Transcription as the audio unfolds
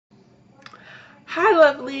Hi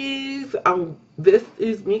lovelies, this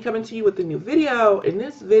is me coming to you with a new video, and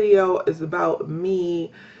this video is about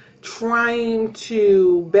me trying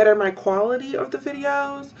to better my quality of the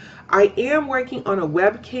videos. I am working on a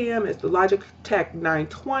webcam. It's the Logitech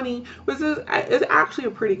 920, which is actually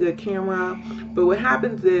a pretty good camera, but what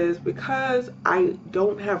happens is because I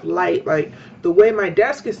don't have light, like the way my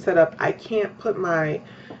desk is set up, I can't put my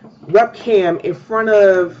webcam in front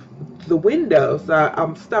of the window, so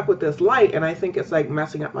I'm stuck with this light, and I think it's like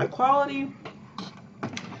messing up my quality.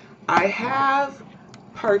 I have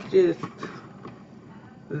purchased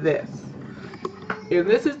this, and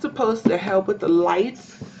this is supposed to help with the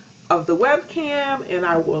lights of the webcam, and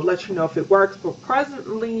I will let you know if it works. But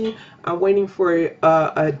presently I'm waiting for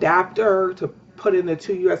a adapter to put in the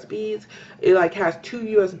two USBs. It like has two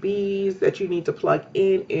USBs that you need to plug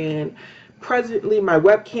in, and presently my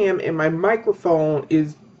webcam and my microphone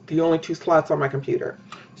is the only two slots on my computer.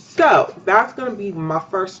 So that's going to be my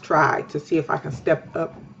first try to see if I can step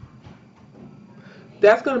up.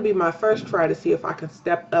 That's going to be my first try to see if I can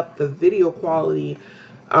step up the video quality.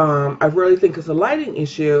 I really think it's a lighting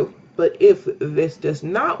issue, but if this does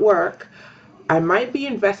not work, I might be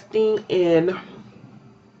investing in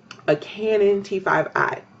a Canon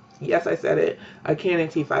T5i. Yes, I said it, a Canon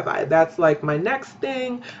T5i. That's like my next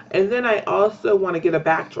thing. And then I also want to get a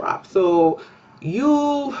backdrop. So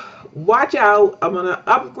you watch out. I'm going to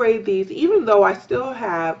upgrade these, even though I still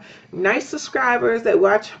have nice subscribers that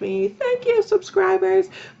watch me. Thank you, subscribers.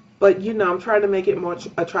 But you know, I'm trying to make it more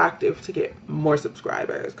attractive to get more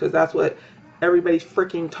subscribers, because that's what everybody's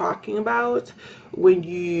freaking talking about when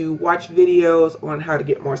you watch videos on how to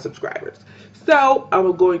get more subscribers. So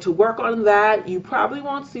I'm going to work on that. You probably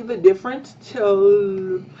won't see the difference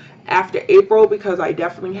till after April, because I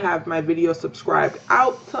definitely have my video subscribed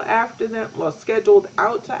out till after then, well, scheduled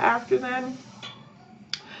out to after then.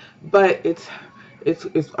 But it's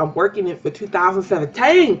I'm working it for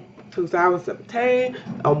 2017. 2017.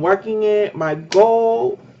 I'm working it. My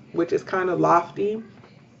goal, which is kind of lofty,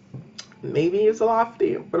 maybe it's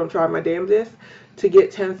lofty, but I'm trying my damnedest to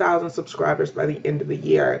get 10,000 subscribers by the end of the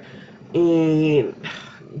year. And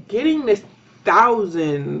getting this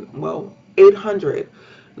 800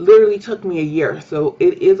 literally took me a year. So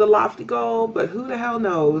it is a lofty goal, but who the hell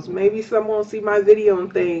knows? Maybe someone will see my video and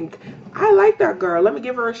think, I like that girl. Let me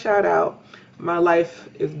give her a shout out. My life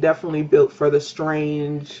is definitely built for the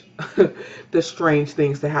strange, the strange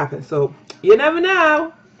things to happen. So you never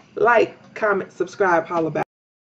know. Like, comment, subscribe, holla back.